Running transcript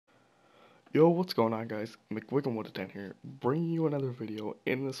Yo, what's going on, guys? McWiggum10 here, bringing you another video.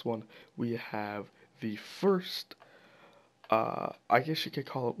 In this one, we have the first, I guess you could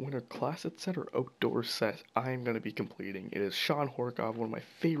call it Winter Classic set or Outdoor set I am going to be completing. It is Shawn Horcoff, one of my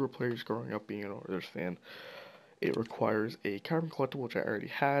favorite players growing up being an Oilers fan. It requires a carbon collectible, which I already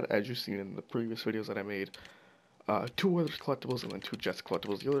had, as you've seen in the previous videos that I made. Two Oilers collectibles and then two Jets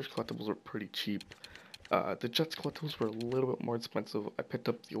collectibles. The Oilers collectibles are pretty cheap. The Jets collectibles were a little bit more expensive. I picked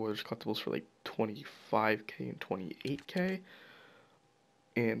up the Oilers collectibles for like 25k and 28k.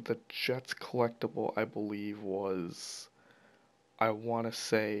 And the Jets collectible, I believe, was, I want to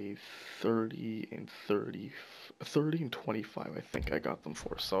say 30 and 30, 30 and 25, I think I got them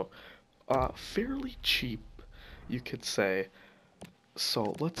for. So, fairly cheap, you could say.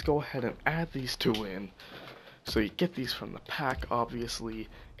 So let's go ahead and add these two in. So you get these from the pack, obviously,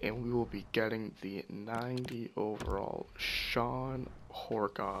 and we will be getting the 90 overall Shawn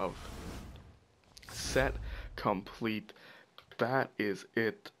Horkov set complete. That is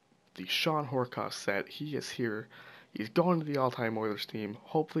it. The Shawn Horkov set. He is here. He's going to the all-time Oilers team.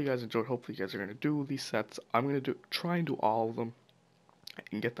 Hopefully you guys enjoyed. Hopefully you guys are going to do these sets. I'm going to try and do all of them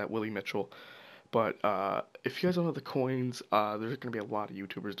and get that Willie Mitchell. But if you guys don't have the coins, there's going to be a lot of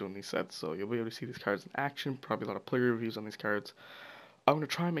YouTubers doing these sets, so you'll be able to see these cards in action. Probably a lot of player reviews on these cards. I'm going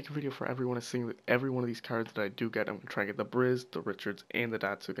to try and make a video for everyone to see every one of these cards that I do get. I'm going to try and get the Briz, the Richards, and the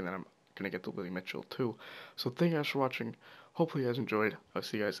Datsuk, and then I'm going to get the Willie Mitchell too. So thank you guys for watching. Hopefully you guys enjoyed. I'll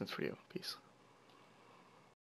see you guys next video. Peace.